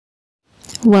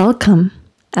Welcome.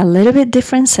 A little bit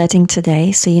different setting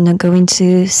today, so you're not going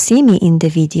to see me in the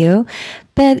video,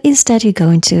 but instead you're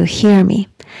going to hear me.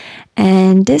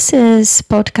 And this is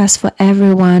podcast for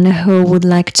everyone who would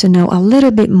like to know a little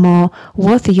bit more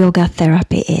what yoga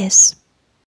therapy is.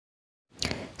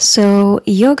 So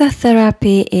yoga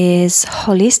therapy is a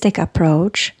holistic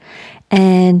approach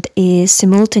and is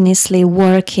simultaneously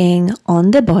working on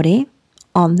the body,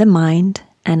 on the mind,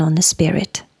 and on the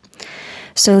spirit.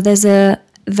 So there's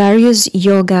various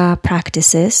yoga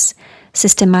practices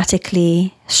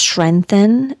systematically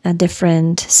strengthen a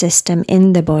different system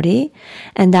in the body,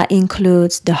 and that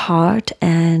includes the heart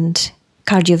and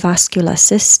cardiovascular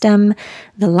system,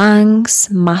 the lungs,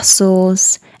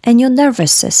 muscles, and your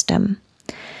nervous system.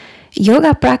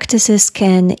 Yoga practices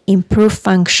can improve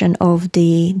function of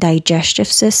the digestive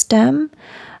system,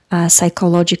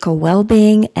 psychological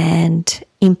well-being, and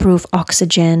improve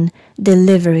oxygen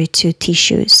delivery to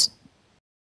tissues.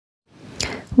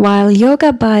 While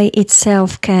yoga by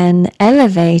itself can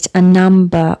elevate a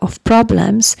number of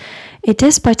problems, it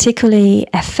is particularly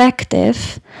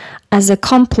effective as a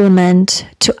complement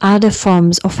to other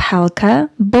forms of healthcare,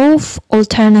 both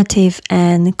alternative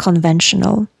and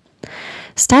conventional.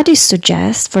 Studies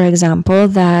suggest, for example,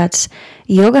 that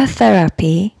yoga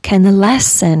therapy can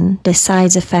lessen the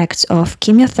side effects of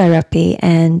chemotherapy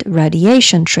and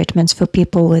radiation treatments for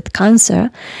people with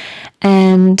cancer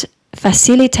and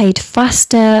facilitate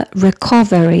faster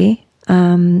recovery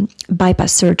after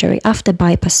bypass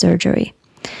surgery.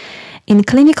 In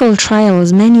clinical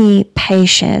trials, many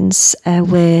patients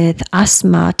with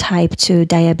asthma, type 2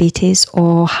 diabetes,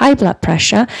 or high blood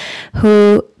pressure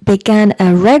who began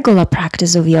a regular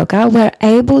practice of yoga were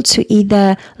able to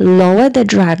either lower the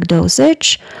drug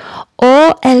dosage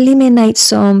or eliminate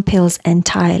some pills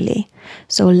entirely.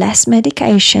 So less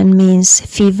medication means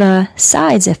fewer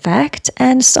side effects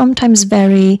and sometimes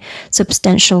very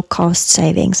substantial cost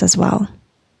savings as well.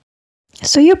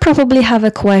 So you probably have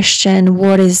a question,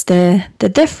 what is the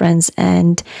difference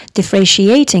and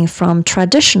differentiating from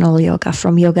traditional yoga,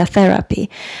 from yoga therapy?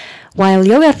 While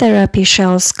yoga therapy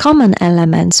shares common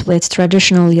elements with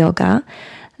traditional yoga,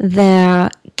 there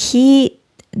are key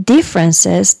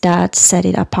differences that set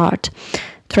it apart.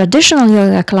 Traditional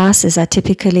yoga classes are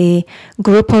typically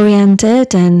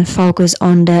group-oriented and focus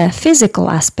on the physical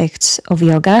aspects of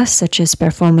yoga, such as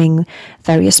performing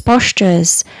various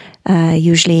postures,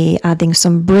 usually adding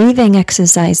some breathing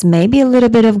exercise, maybe a little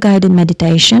bit of guided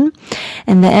meditation.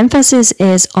 And the emphasis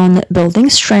is on building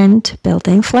strength,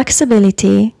 building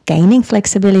flexibility, gaining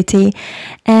flexibility,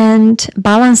 and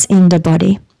balance in the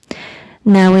body.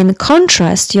 Now, in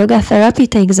contrast, yoga therapy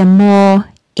takes a more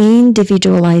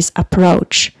individualized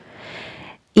approach.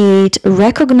 It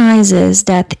recognizes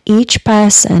that each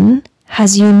person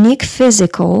has unique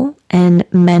physical and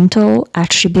mental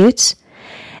attributes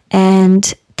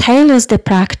and tailors the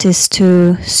practice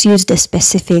to suit the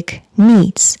specific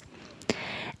needs.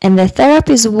 And the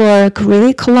therapists work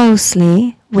really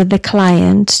closely with the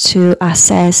client to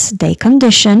assess their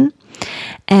condition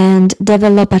and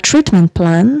develop a treatment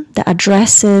plan that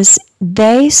addresses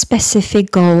their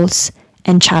specific goals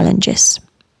and challenges.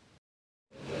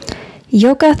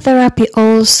 Yoga therapy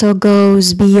also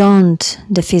goes beyond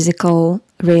the physical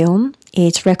realm.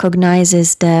 It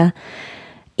recognizes the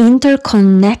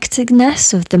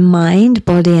interconnectedness of the mind,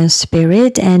 body, and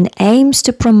spirit and aims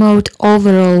to promote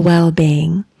overall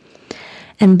well-being.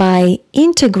 And by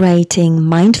integrating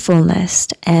mindfulness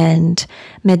and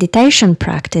meditation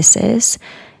practices,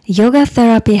 yoga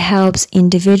therapy helps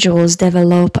individuals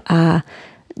develop a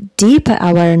deeper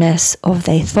awareness of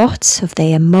their thoughts, of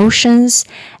their emotions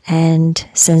and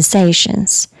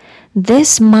sensations.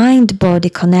 This mind-body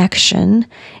connection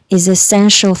is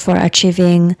essential for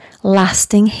achieving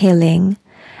lasting healing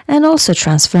and also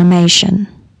transformation.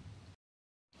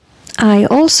 I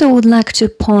also would like to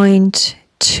point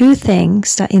two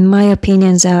things that in my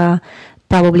opinion are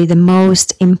probably the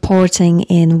most important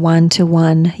in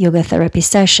one-to-one yoga therapy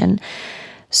session.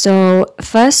 So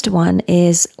first one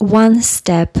is one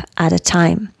step at a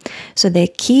time. So the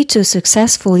key to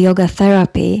successful yoga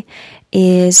therapy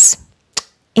is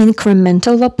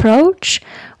incremental approach,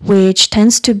 which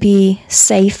tends to be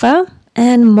safer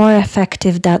and more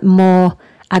effective than more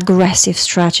aggressive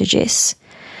strategies.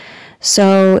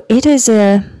 So it is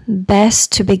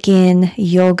best to begin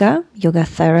yoga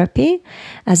therapy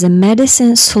as a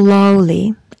medicine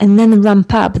slowly and then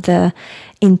ramp up the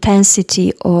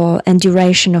intensity and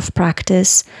duration of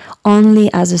practice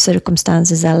only as the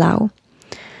circumstances allow.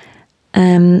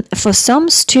 For some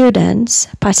students,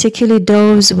 particularly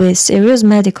those with serious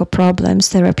medical problems,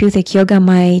 therapeutic yoga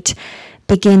might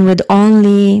begin with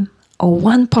only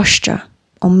one posture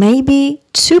or maybe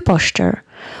 2 posture,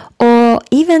 or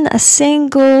even a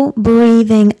single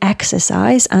breathing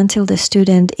exercise until the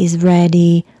student is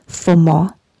ready for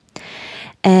more.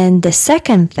 And the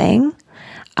second thing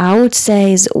I would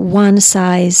say is one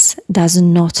size does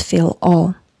not fit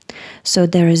all. So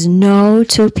there is no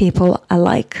 2 people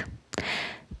alike.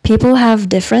 People have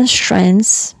different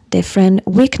strengths, different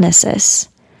weaknesses,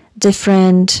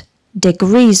 different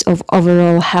degrees of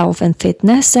overall health and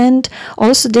fitness, and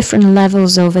also different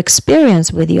levels of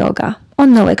experience with yoga, or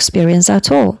no experience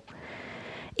at all.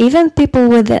 Even people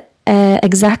with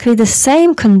exactly the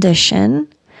same condition,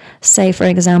 say for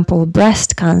example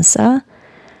breast cancer,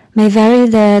 may vary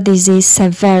the disease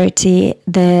severity,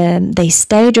 the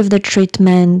stage of the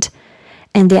treatment,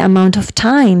 and the amount of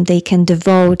time they can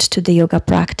devote to the yoga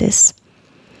practice.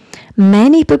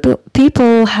 Many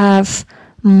people have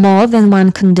more than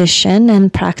one condition,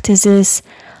 and practices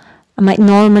might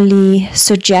normally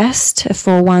suggest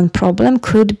for one problem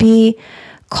could be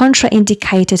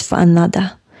contraindicated for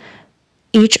another.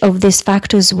 Each of these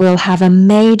factors will have a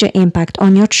major impact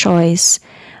on your choice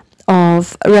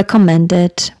of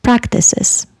recommended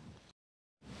practices.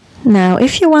 Now,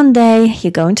 if you one day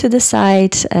you're going to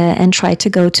decide and try to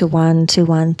go to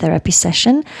one-to-one therapy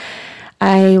session,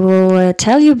 I will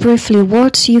tell you briefly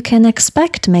what you can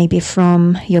expect maybe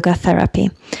from yoga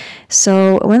therapy.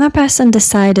 So when a person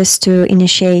decides to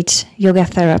initiate yoga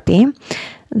therapy,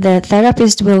 the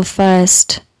therapist will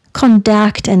first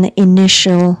conduct an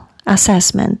initial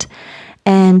assessment.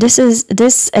 And this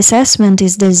assessment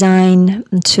is designed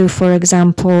to, for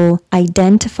example,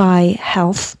 identify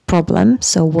health problems,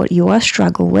 so what you are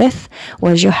struggling with,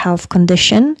 what is your health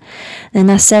condition,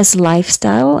 and assess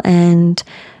lifestyle and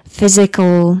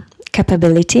physical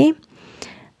capability,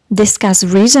 discuss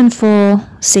reason for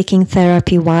seeking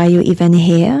therapy, why you even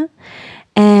here,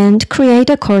 and create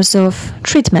a course of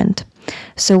treatment.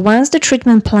 So once the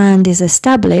treatment plan is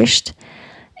established,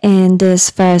 in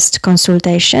this first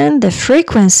consultation, the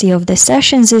frequency of the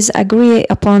sessions is agreed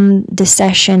upon the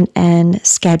session and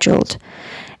scheduled.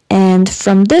 And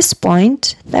from this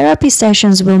point, therapy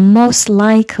sessions will most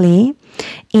likely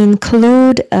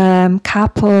include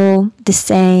couple the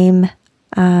same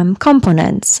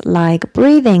components like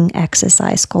breathing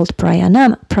exercise called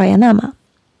pranayama.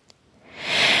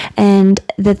 And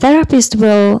the therapist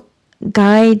will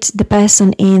guide the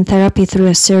person in therapy through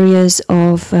a series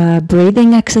of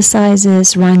breathing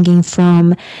exercises ranging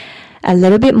from a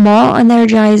little bit more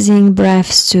energizing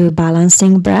breaths to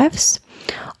balancing breaths.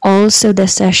 Also, the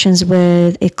sessions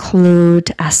will include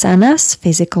asanas,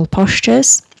 physical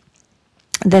postures.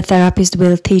 The therapist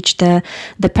will teach the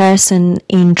person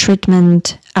in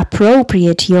treatment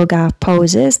appropriate yoga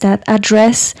poses that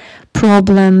address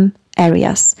problem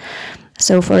areas.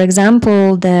 So, for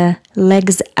example, the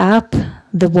legs up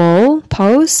the wall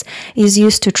pose is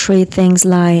used to treat things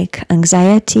like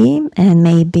anxiety and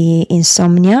maybe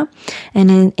insomnia.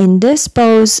 And in this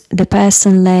pose, the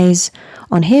person lays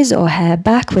on his or her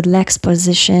back with legs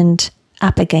positioned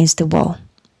up against the wall.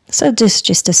 So this is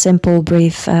just a simple,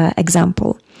 brief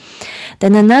example.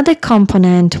 Then another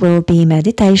component will be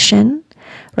meditation.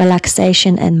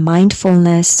 Relaxation and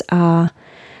mindfulness are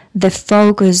the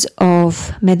focus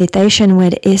of meditation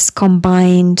when it is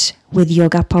combined with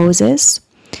yoga poses.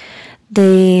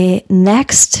 The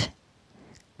next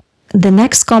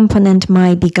component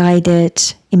might be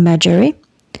guided imagery.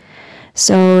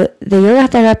 So the yoga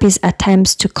therapist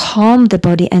attempts to calm the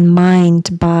body and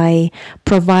mind by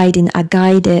providing a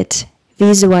guided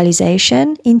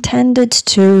visualization intended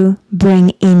to bring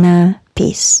inner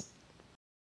peace.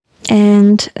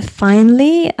 And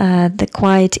finally, the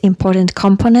quite important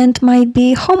component might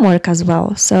be homework as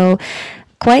well. So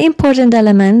quite important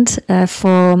element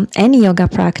for any yoga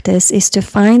practice is to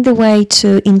find the way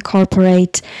to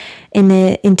incorporate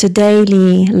into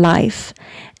daily life.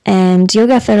 And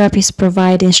yoga therapists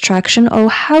provide instruction on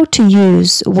how to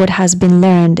use what has been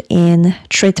learned in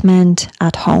treatment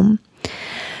at home.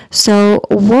 So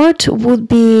what would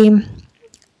be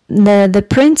the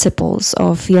principles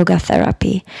of yoga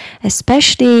therapy?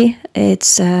 Especially,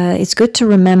 it's good to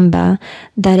remember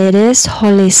that it is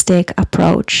holistic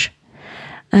approach.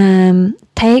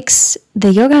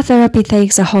 The yoga therapy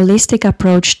takes a holistic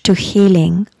approach to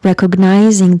healing,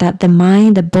 recognizing that the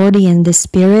mind, the body, and the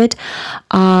spirit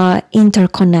are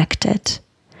interconnected.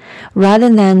 Rather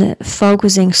than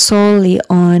focusing solely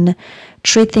on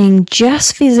treating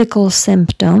just physical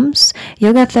symptoms,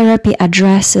 yoga therapy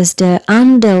addresses the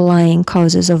underlying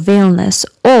causes of illness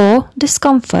or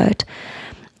discomfort.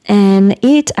 And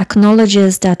it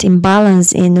acknowledges that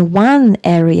imbalance in one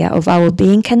area of our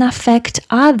being can affect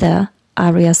other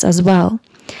areas as well.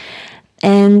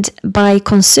 And by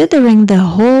considering the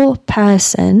whole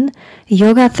person,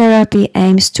 yoga therapy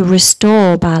aims to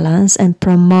restore balance and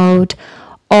promote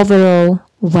overall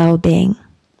well-being.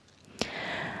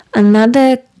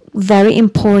 Another very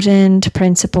important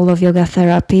principle of yoga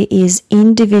therapy is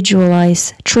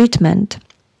individualized treatment.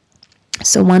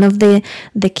 So one of the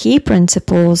key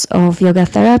principles of yoga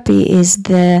therapy is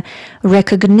the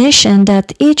recognition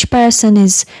that each person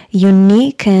is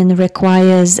unique and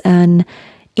requires an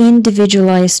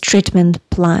individualized treatment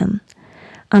plan.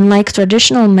 Unlike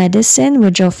traditional medicine,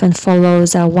 which often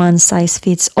follows a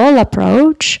one-size-fits-all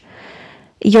approach,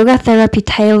 yoga therapy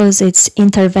tailors its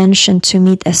intervention to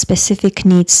meet the specific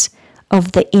needs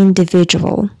of the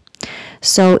individual.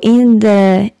 So in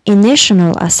the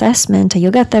initial assessment, a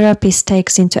yoga therapist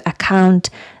takes into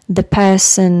account the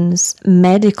person's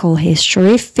medical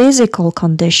history, physical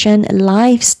condition,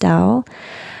 lifestyle,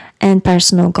 and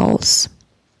personal goals.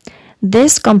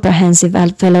 This comprehensive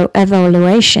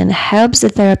evaluation helps the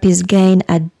therapist gain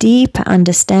a deep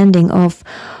understanding of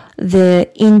the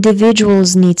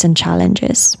individual's needs and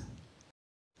challenges.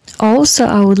 Also,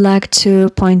 I would like to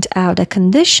point out the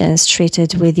conditions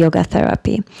treated with yoga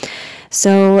therapy.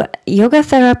 So, yoga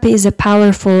therapy is a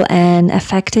powerful and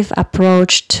effective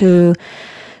approach to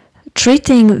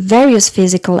treating various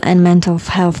physical and mental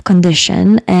health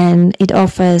conditions, and it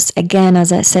offers, again,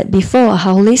 as I said before, a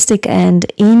holistic and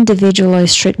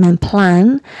individualized treatment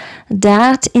plan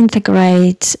that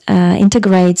integrates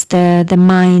the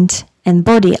mind and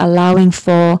body, allowing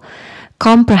for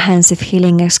comprehensive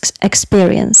healing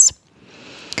experience.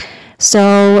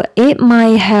 So it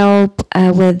might help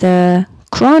with the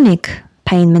chronic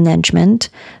pain management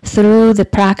through the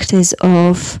practice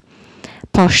of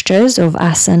postures of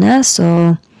asana.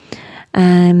 So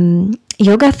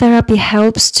yoga therapy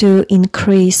helps to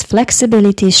increase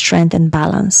flexibility, strength, and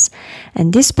balance.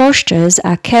 And these postures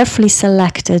are carefully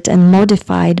selected and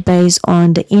modified based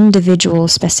on the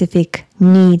individual's specific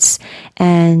needs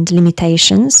and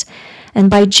limitations. And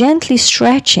by gently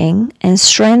stretching and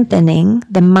strengthening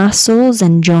the muscles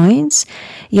and joints,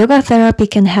 yoga therapy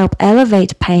can help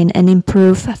elevate pain and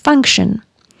improve function.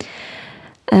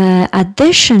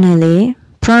 Additionally,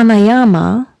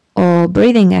 pranayama or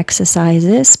breathing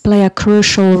exercises play a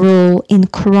crucial role in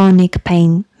chronic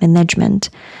pain management.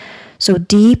 So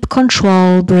deep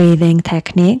control breathing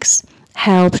techniques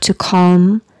help to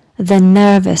calm the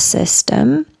nervous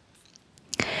system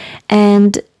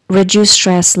and reduce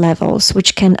stress levels,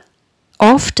 which can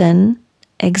often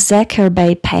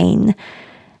exacerbate pain.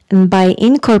 And by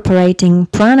incorporating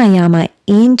pranayama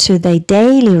into their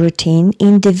daily routine,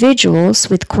 individuals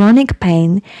with chronic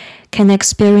pain can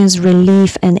experience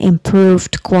relief and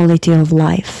improved quality of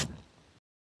life.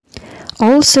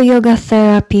 Also, yoga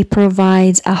therapy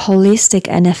provides a holistic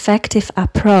and effective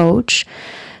approach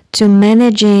to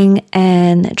managing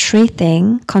and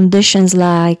treating conditions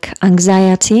like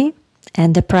anxiety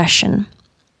and depression.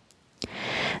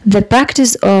 The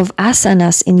practice of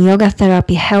asanas in yoga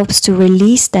therapy helps to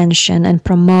release tension and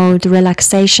promote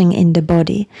relaxation in the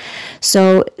body.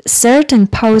 So certain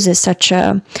poses such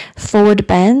as forward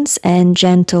bends and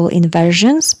gentle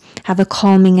inversions have a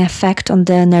calming effect on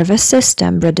the nervous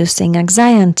system, reducing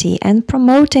anxiety and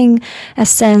promoting a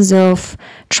sense of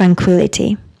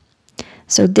tranquility.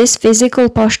 So these physical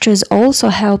postures also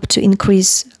help to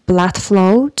increase blood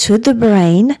flow to the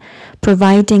brain,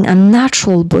 providing a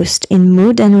natural boost in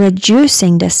mood and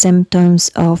reducing the symptoms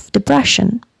of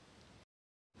depression.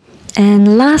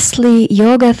 And lastly,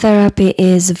 yoga therapy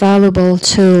is a valuable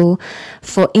tool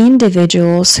for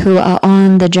individuals who are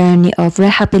on the journey of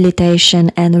rehabilitation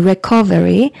and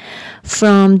recovery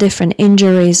from different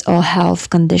injuries or health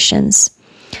conditions.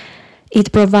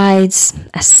 It provides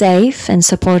a safe and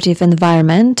supportive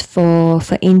environment for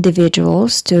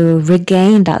individuals to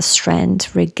regain that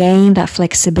strength, regain that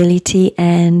flexibility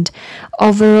and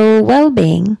overall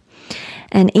well-being.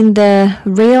 And in the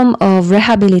realm of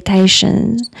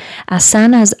rehabilitation,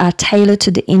 asanas are tailored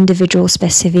to the individual's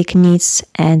specific needs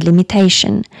and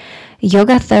limitation.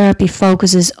 Yoga therapy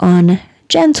focuses on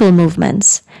gentle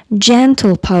movements,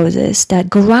 gentle poses that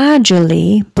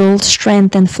gradually build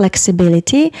strength and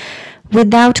flexibility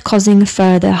without causing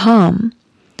further harm.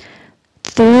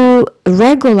 Through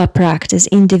regular practice,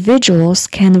 individuals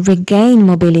can regain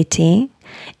mobility,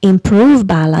 improve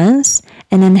balance,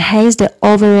 and enhance the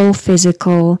overall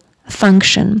physical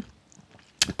function.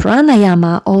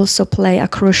 Pranayama also play a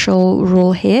crucial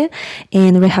role here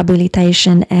in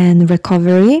rehabilitation and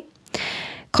recovery.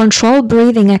 Controlled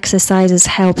breathing exercises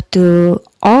help to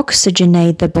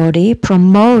oxygenate the body,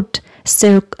 promote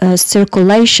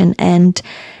circulation, and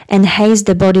enhance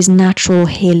the body's natural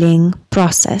healing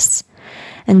process.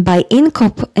 And by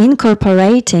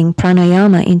incorporating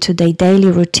pranayama into their daily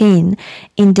routine,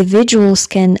 individuals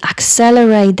can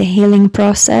accelerate the healing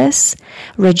process,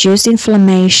 reduce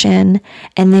inflammation,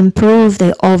 and improve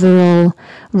their overall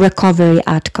recovery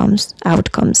outcomes.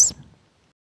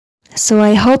 So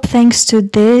I hope thanks to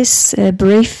this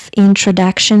brief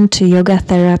introduction to yoga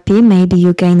therapy, maybe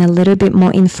you gain a little bit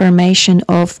more information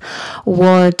of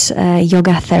what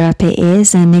yoga therapy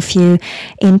is. And if you're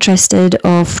interested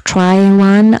of trying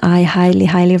one, I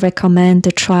highly recommend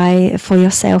to try for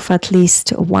yourself at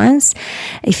least once.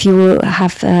 If you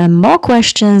have more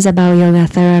questions about yoga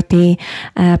therapy,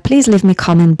 please leave me a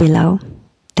comment below.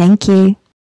 Thank you.